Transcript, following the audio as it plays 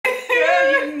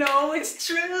it's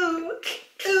true. Ooh,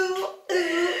 ooh,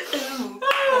 ooh.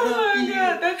 Oh my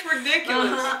God, that's ridiculous.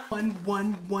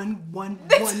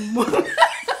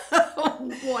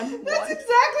 One. That's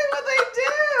exactly what they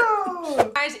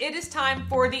do. Guys, it is time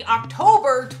for the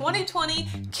October 2020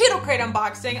 Keto Krate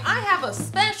unboxing. I have a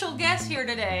special guest here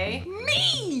today.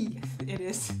 Me! It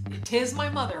is my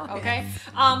mother, okay?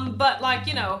 But like,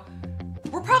 you know,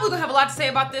 we're probably gonna have a lot to say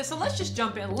about this, so let's just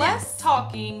jump in. Less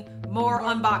talking, more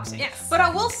unboxing. Yes. But I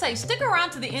will say, stick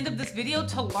around to the end of this video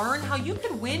to learn how you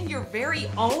can win your very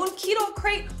own Keto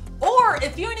Krate, or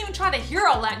if you don't even try to hear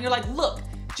all that and you're like, look,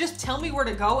 just tell me where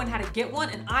to go and how to get one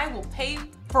and I will pay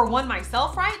for one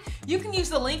myself, right? You can use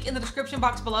the link in the description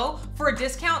box below for a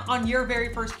discount on your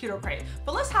very first Keto Krate.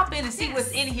 But let's hop in and see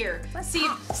what's in here. See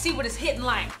what it's hitting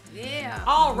like. Yeah.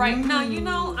 All right, now, you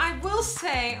know, I will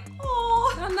say,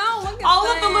 oh, look at all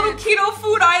that. of the little keto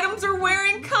food items are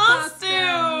wearing costumes.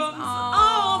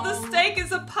 Oh, the steak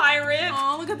is a pirate.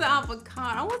 Oh, look at the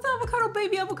avocado. What's the avocado?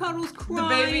 Baby avocado's crying.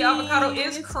 The baby avocado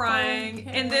is It's crying.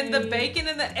 okay. And then the bacon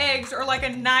and the eggs are like a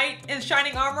knight in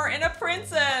shining armor and a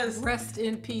princess. Rest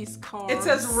in peace, carbs. It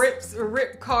says rip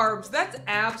carbs. That's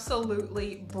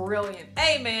absolutely brilliant.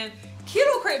 Hey, man.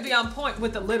 Keto Krate be on point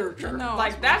with the literature. No,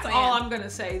 like, that's all I'm gonna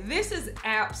say. This is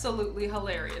absolutely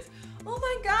hilarious. Oh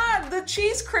my God, the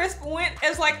cheese crisp went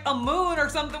as like a moon or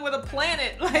something with a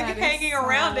planet like hanging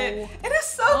around it. It is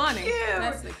so funny. cute.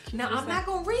 That's the cutest Now, I'm not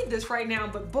gonna read this right now,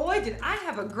 but boy, did I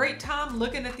have a great time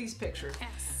looking at these pictures.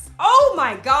 Yes. Oh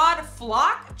my God,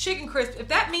 flock chicken crisp. If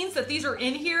that means that these are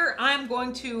in here, I'm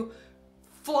going to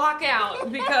flock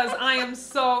out because I am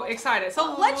so excited.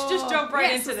 So let's just jump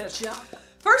right into this.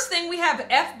 First thing, we have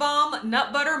F-bomb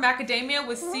nut butter macadamia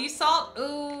with sea salt.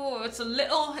 Ooh, it's a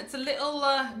little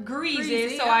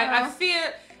greasy. So I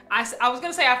fear, I was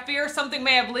gonna say I fear something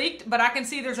may have leaked, but I can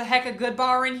see there's a heck of good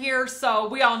bar in here, so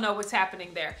we all know what's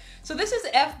happening there. So this is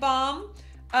F-bomb,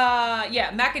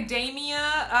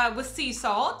 macadamia with sea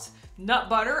salt. Nut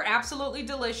butter, absolutely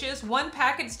delicious. One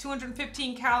packet is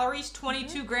 215 calories,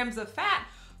 22 grams of fat,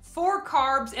 4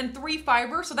 carbs, and 3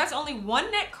 fiber. So that's only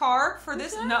 1 net carb for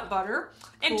this nut butter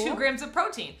and 2 grams of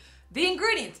protein. The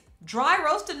ingredients: dry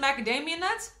roasted macadamia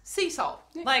nuts, sea salt.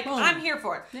 Like, I'm here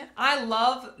for it. Yeah. I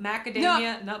love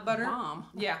macadamia nut butter. Bomb.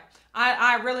 Yeah.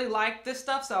 I really like this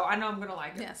stuff, so I know I'm gonna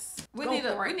like it. Yes. We need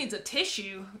a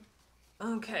tissue.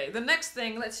 Okay, the next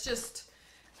thing, let's just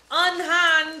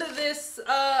unhand this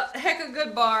heck of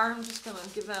good bar. I'm just gonna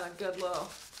give that a good little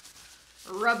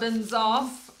rubbings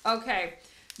off. Okay,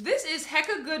 this is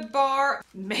Hecka Good Bar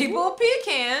Maple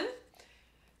Pecan.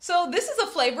 So this is a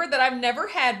flavor that I've never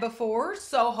had before,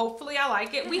 so hopefully I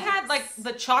like it. We had like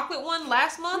the chocolate one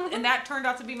last month and that turned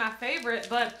out to be my favorite,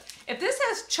 but if this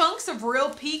has chunks of real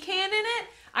pecan in it,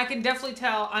 I can definitely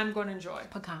tell I'm going to enjoy.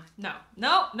 Pecan. No.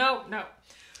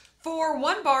 For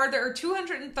 1 bar, there are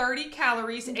 230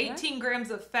 calories, 18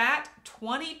 grams of fat,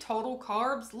 20 total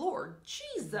carbs. Lord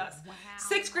Jesus. Wow.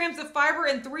 6 grams of fiber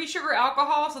and 3 sugar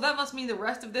alcohol. So that must mean the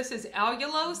rest of this is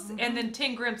allulose, and then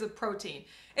 10 grams of protein.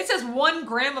 It says 1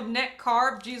 gram of net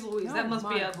carb. Jeez Louise, that must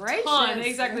be a ton.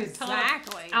 Exactly. A ton of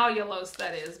allulose,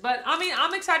 that is. But I mean,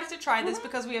 I'm excited to try this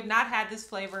because we have not had this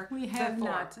flavor We have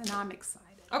before. not, and I'm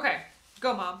excited. Okay,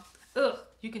 go Mom. Ugh,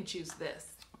 you can choose this.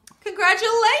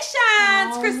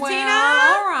 Congratulations, Christina!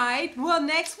 Well, all right. Well,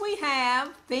 next we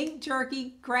have Think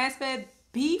Jerky grass-fed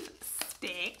beef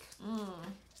stick. You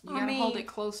gotta hold it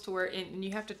close to where, and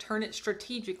you have to turn it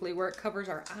strategically where it covers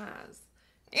our eyes.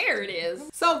 There it is.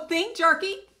 So Think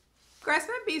Jerky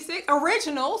grass-fed beef stick,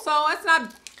 original. So it's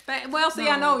not. Well, see,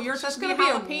 I know yours is going to be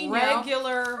a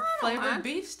regular flavored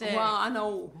beef stick. Well, I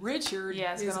know Richard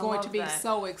is going to be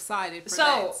so excited for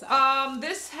that. So,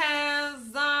 this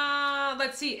has,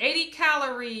 let's see, 80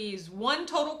 calories, 1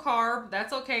 total carb,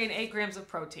 that's okay, and 8 grams of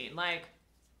protein. Like,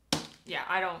 yeah,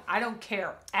 I don't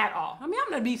care at all. I mean,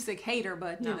 I'm not a beef stick hater,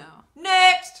 but you know.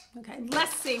 Next! Okay,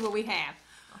 let's see what we have.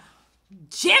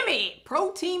 Jimmy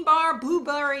protein bar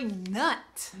blueberry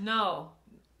nut. No.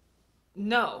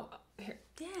 Here.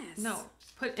 Yes. No.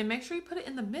 Make sure you put it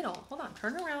in the middle. Hold on.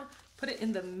 Turn around. Put it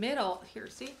in the middle. Here,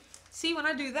 see? See, when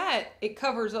I do that, it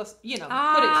covers us, you know,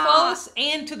 put it close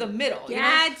and to the middle.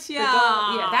 Gotcha. You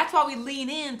know? Yeah, that's why we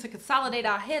lean in to consolidate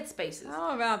our head spaces.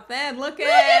 How about that? Look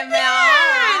at me.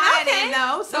 I didn't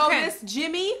know. So this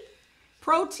Jimmy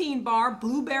protein bar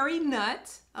blueberry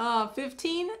nut,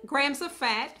 15 grams of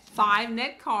fat, 5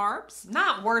 net carbs.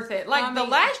 Not worth it. Like the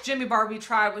last Jimmy bar we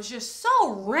tried was just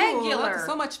so regular. Look,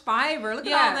 so much fiber. Look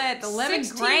at all that. 11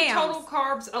 16 grams. Total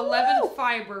carbs, 11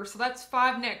 fiber. So that's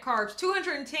 5 net carbs.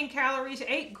 210 calories,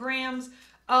 8 grams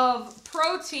of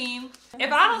protein.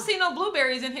 If I don't see no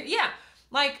blueberries in here,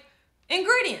 like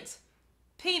ingredients.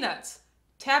 peanuts,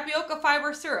 tapioca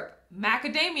fiber syrup,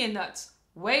 macadamia nuts,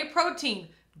 whey protein,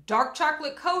 dark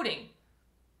chocolate coating,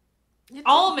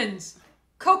 almonds,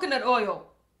 coconut oil,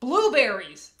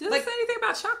 blueberries. Does it say anything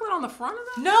about chocolate on the front of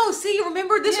that? No, see,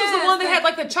 remember this was the one that had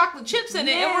like the chocolate chips in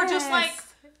it, and we're just like,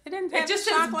 it just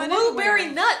says blueberry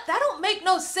nut. That don't make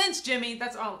no sense, Jimmy.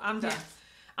 That's all. I'm done. Yes.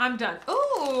 I'm done.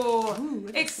 Ooh,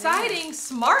 exciting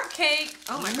smart cake.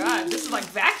 Oh my God, this is like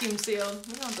vacuum sealed.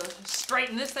 We're going to have to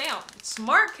straighten this out.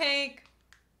 Smart cake.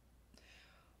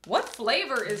 What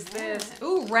flavor is this?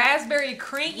 Ooh, raspberry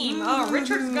cream. Oh,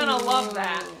 Richard's gonna love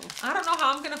that. I don't know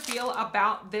how I'm gonna feel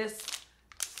about this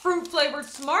fruit flavored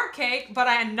smart cake, but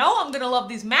I know I'm gonna love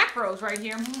these macros right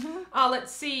here.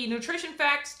 Let's see, nutrition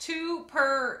facts, 2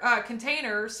 per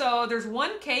container. So there's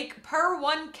 1 cake per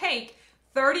 1 cake,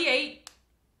 38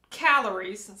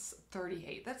 calories. That's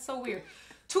 38, that's so weird.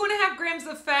 2.5 grams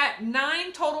of fat,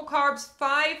 9 total carbs,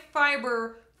 5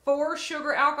 fiber, 4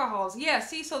 sugar alcohols. Yeah,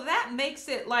 see, so that makes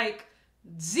it like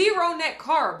 0 net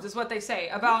carbs is what they say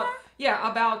about,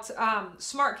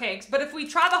 smart cakes. But if we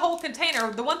try the whole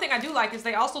container, the one thing I do like is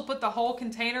they also put the whole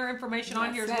container information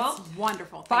on here as well. That's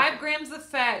wonderful. 5 grams of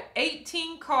fat,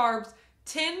 18 carbs,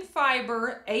 10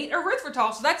 fiber, 8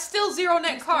 erythritol. So that's still 0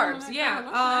 net carbs.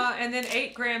 And then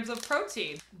 8 grams of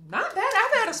protein. Not bad.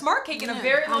 I've had a smart cake in a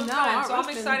very long time, so I'm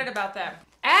excited about that.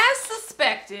 As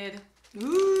suspected,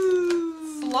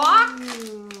 flock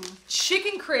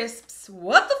chicken crisps.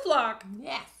 What the flock?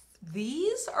 Yes.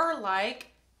 These are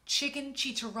like chicken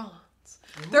chicharrones.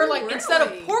 They're like, instead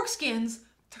of pork skins,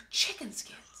 they're chicken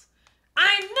skins.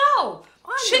 I know.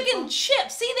 Chicken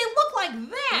chips. See, they look like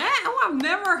that. Oh, I've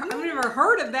never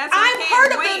heard of that. So I've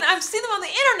heard of them. I've seen them on the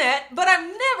internet, but I've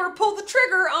never pulled the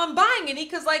trigger on buying any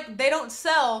because like they don't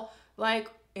sell like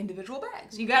individual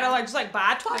bags. You gotta like just like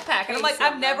buy a 12 pack. And I'm like,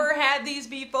 I've never had these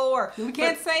before. We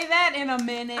can't say that in a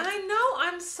minute. I know.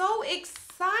 I'm so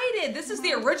excited. This is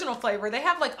the original flavor. They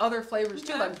have like other flavors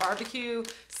too, like barbecue,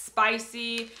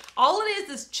 spicy. All it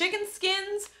is chicken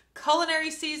skins,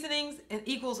 culinary seasonings, and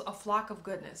equals a flock of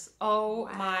goodness. Oh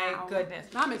my goodness.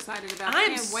 I'm excited about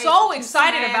it. I'm so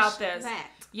excited about this.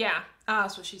 Yeah,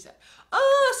 that's what she said.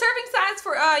 Serving size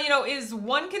for, is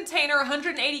 1 container,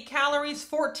 180 calories,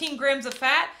 14 grams of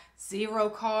fat, 0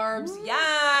 carbs.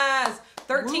 Yes.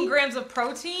 13 grams of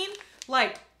protein.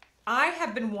 Like, I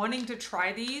have been wanting to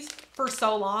try these for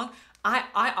so long.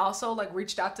 I also like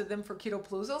reached out to them for Keto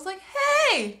Palooza. I was like,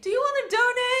 hey, do you want to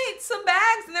donate some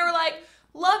bags? And they were like,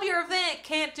 love your event,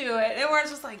 can't do it. And we're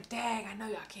just like, dang, I know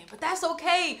y'all can't, but that's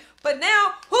okay. But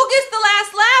now, who gets the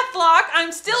last laugh, flock?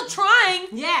 I'm still trying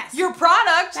your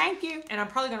product. Thank you. And I'm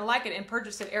probably going to like it and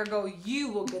purchase it, ergo you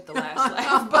will get the last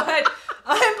laugh. But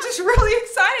I'm just really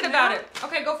excited about it.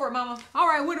 Okay, go for it, mama. All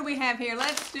right, what do we have here?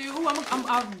 Let's do,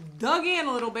 I've dug in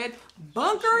a little bit.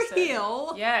 Bunker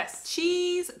Hill. Yes.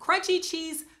 Crunchy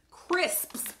cheese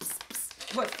crisps.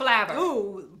 What flavor?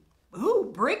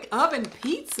 Ooh, brick oven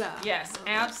pizza. Yes,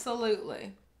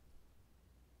 absolutely.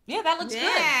 Yeah, that looks good.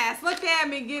 Yes, look at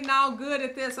me getting all good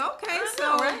at this. Okay,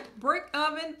 brick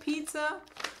oven pizza,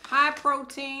 high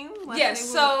protein.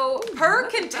 Per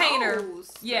container.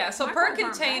 Yeah, so per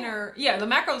container. Yeah, the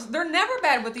macros, they're never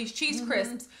bad with these cheese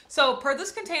crisps. So per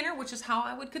this container, which is how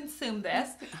I would consume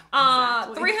this,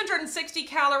 360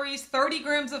 calories, 30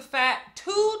 grams of fat,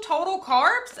 2 total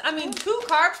carbs. I mean, 2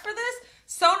 carbs for this.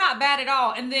 So not bad at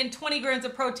all. And then 20 grams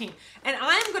of protein. And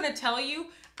I'm going to tell you,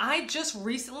 I just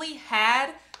recently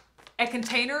had a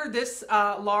container this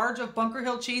large of Bunker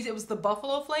Hill cheese. It was the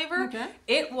buffalo flavor. Okay.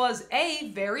 It was A,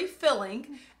 very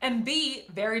filling, and B,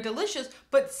 very delicious.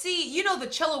 But C, you know the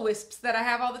Cello Wisps that I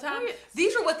have all the time? Yes.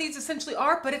 These are what these essentially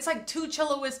are, but it's like 2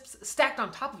 Cello Wisps stacked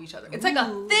on top of each other. It's like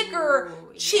a thicker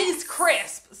cheese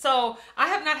crisp. So I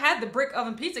have not had the brick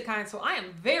oven pizza kind, so I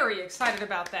am very excited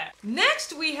about that.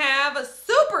 Next we have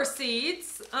Super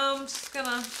Seeds. Just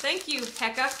gonna, thank you,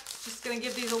 Hecka. Just gonna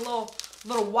give these a little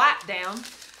wipe down.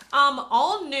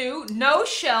 All new, no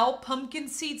shell pumpkin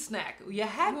seed snack. You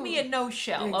had me at no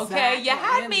shell, okay? You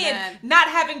had me at not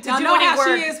having to do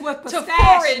any work to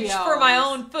forage for my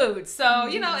own food. So,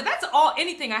 you know, that's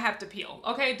anything I have to peel,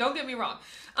 okay? Don't get me wrong.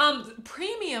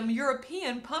 Premium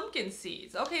European pumpkin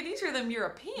seeds. Okay, these are them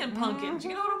European pumpkins.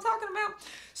 You know what I'm talking about?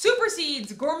 Super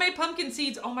Seeds, gourmet pumpkin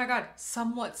seeds. Oh my God,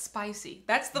 somewhat spicy.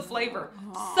 That's the flavor.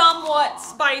 Somewhat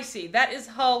spicy. That is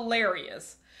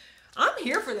hilarious. I'm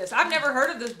here for this. I've never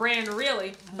heard of this brand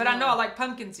really, but I know I like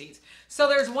pumpkin seeds. So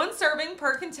there's 1 serving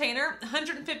per container,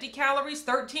 150 calories,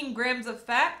 13 grams of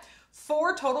fat,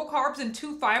 4 total carbs, and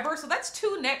 2 fiber. So that's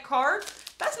 2 net carbs.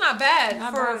 That's not bad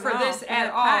for this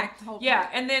at all. Yeah,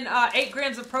 and then 8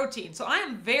 grams of protein. So I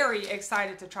am very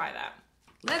excited to try that.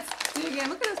 Let's dig in.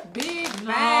 Look at this big No,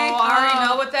 bag. I already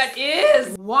know what that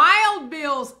is. Wild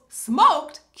Bill's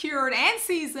smoked, cured, and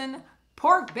seasoned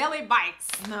pork belly bites.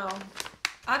 No,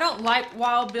 I don't like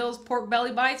Wild Bill's pork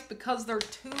belly bites because they're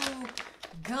too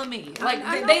gummy. Like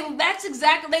that's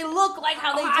exactly, they look like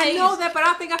how they taste. I know that, but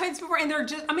I think I've had this before, and they're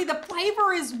just, I mean, the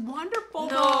flavor is wonderful.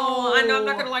 No, I know I'm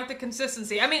not gonna like the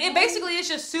consistency. I mean, it basically is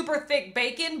just super thick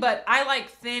bacon, but I like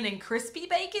thin and crispy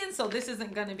bacon, so this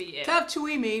isn't gonna be it. Tough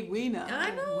chewy meat, we know.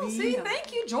 I know. We See, know.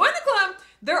 thank you. Join the club.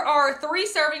 There are 3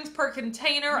 servings per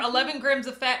container, 11 grams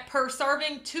of fat per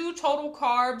serving, 2 total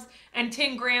carbs, and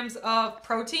 10 grams of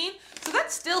protein. So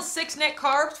that's still 6 net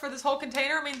carbs for this whole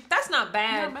container. I mean, that's not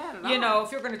bad. Not bad at you all. know,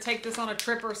 if you're going to take this on a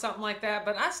trip or something like that.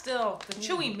 But the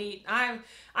chewy meat, I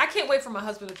can't wait for my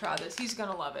husband to try this. He's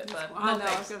going to love it. But I no know. I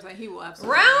thanks. was gonna say he will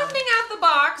absolutely. Rounding out the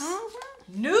box,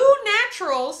 New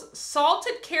Naturals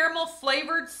salted caramel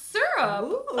flavored syrup.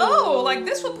 Ooh. Oh, like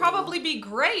this would probably be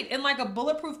great in like a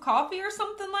bulletproof coffee or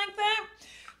something like that.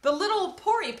 The little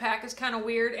Pori pack is kind of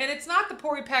weird, and it's not the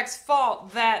Pori pack's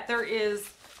fault that there is,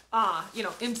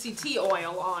 MCT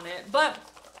oil on it, but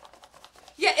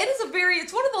yeah, it is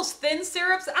it's one of those thin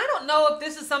syrups. I don't know if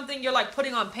this is something you're like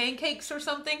putting on pancakes or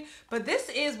something, but this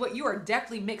is what you are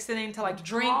definitely mixing into like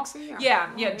drinks. Coffee or-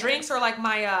 Yeah, drinks are like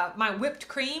my whipped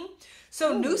cream.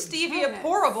 So new stevia yes.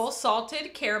 pourable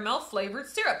salted caramel flavored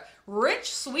syrup.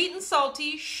 Rich, sweet, and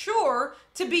salty, sure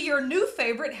to be your new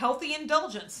favorite healthy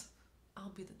indulgence. I'll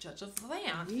be the judge of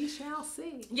that. We shall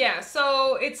see. Yeah,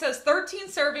 so it says 13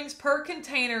 servings per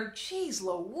container. Jeez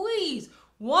Louise.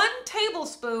 1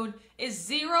 tablespoon is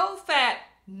 0 fat,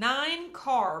 9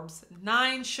 carbs,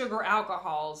 9 sugar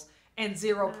alcohols, and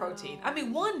 0 protein. I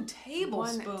mean, 1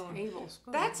 tablespoon. 1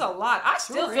 tablespoon. That's a lot. I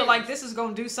still Sure feel is. like this is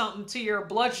going to do something to your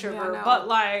blood sugar, Yeah, I know. but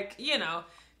like,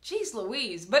 geez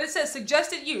Louise. But it says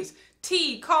suggested use.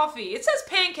 Tea, coffee. It says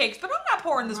pancakes, but I'm not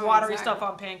pouring this Right, watery exactly. stuff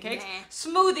on pancakes. Nah.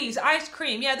 Smoothies, ice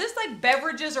cream. Yeah, this is like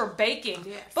beverages or baking.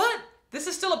 Yes. But this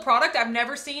is still a product I've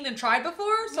never seen and tried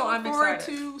before, so I'm Look forward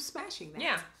excited. to smashing that.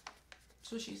 Yeah.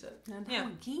 That's what she said. And Yeah.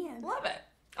 again. Love it.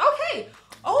 Okay.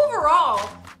 Overall,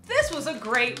 this was a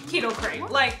great keto crate.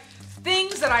 Like,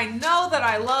 things that I know that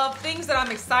I love, things that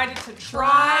I'm excited to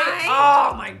try.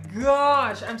 Oh my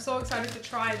gosh. I'm so excited to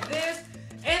try this.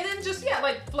 And then just,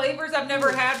 like flavors I've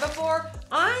never had before.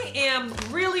 I am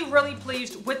really, really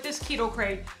pleased with this keto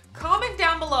crate. Comment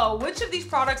down below, which of these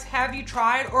products have you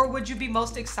tried or would you be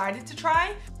most excited to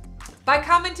try? By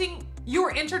commenting, you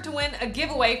are entered to win a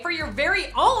giveaway for your very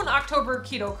own October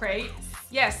keto crate.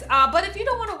 Yes, but if you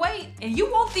don't want to wait and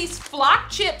you want these flock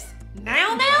chips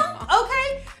now,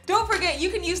 okay? Don't forget, you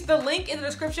can use the link in the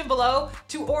description below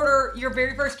to order your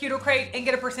very first keto crate and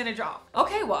get a percentage off.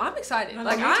 Okay, well, I'm excited.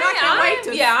 Like,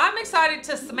 I'm excited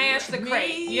to smash the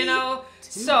crate,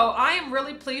 So I am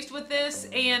really pleased with this,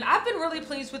 and I've been really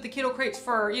pleased with the keto crates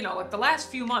for, like the last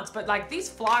few months, but like these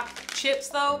flock chips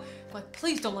though, like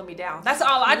please don't let me down. That's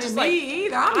all. I just like, me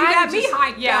either. You got me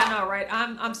hyped yeah, up. I know, right?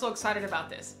 I'm so excited about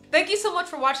this. Thank you so much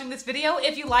for watching this video.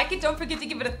 If you like it, don't forget to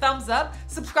give it a thumbs up.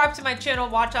 Subscribe to my channel,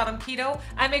 Watch Out on Keto.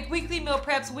 I make weekly meal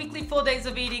preps, weekly full days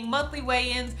of eating, monthly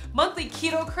weigh-ins, monthly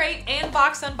keto crate and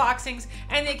box unboxings,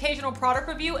 and the occasional product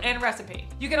review and recipe.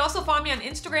 You can also find me on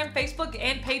Instagram, Facebook,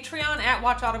 and Patreon at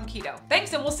Watch Autumn Keto.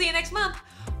 Thanks, and we'll see you next month.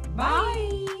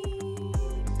 Bye.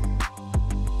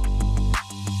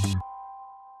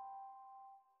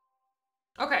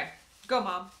 Okay, go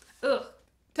mom. Ugh.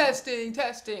 Testing.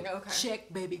 Okay.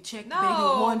 Check, baby, check, No.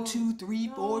 baby. 1, 2, 3,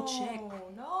 4, check.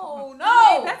 No.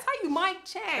 Hey, that's how you mic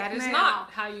check. That is now.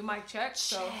 not how you mic check.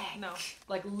 So Check. no,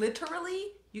 like literally,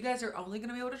 you guys are only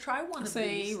gonna be able to try one of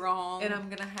Say these, wrong. and I'm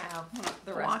gonna have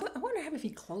the Well, rest. I wonder if he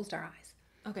closed our eyes.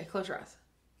 Okay, close your eyes.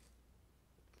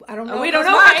 I don't know. We don't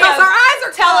know because our eyes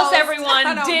are Tell us, closed. everyone.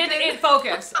 I don't Did think- it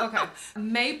focus? Okay.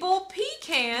 Maple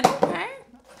pecan. Okay.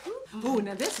 Ooh,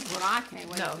 now this is what I can't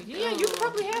wait. No, yeah, you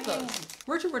probably have those.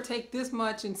 Where'd you ever take this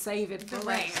much and save it for The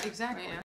later? rest, exactly. Yeah.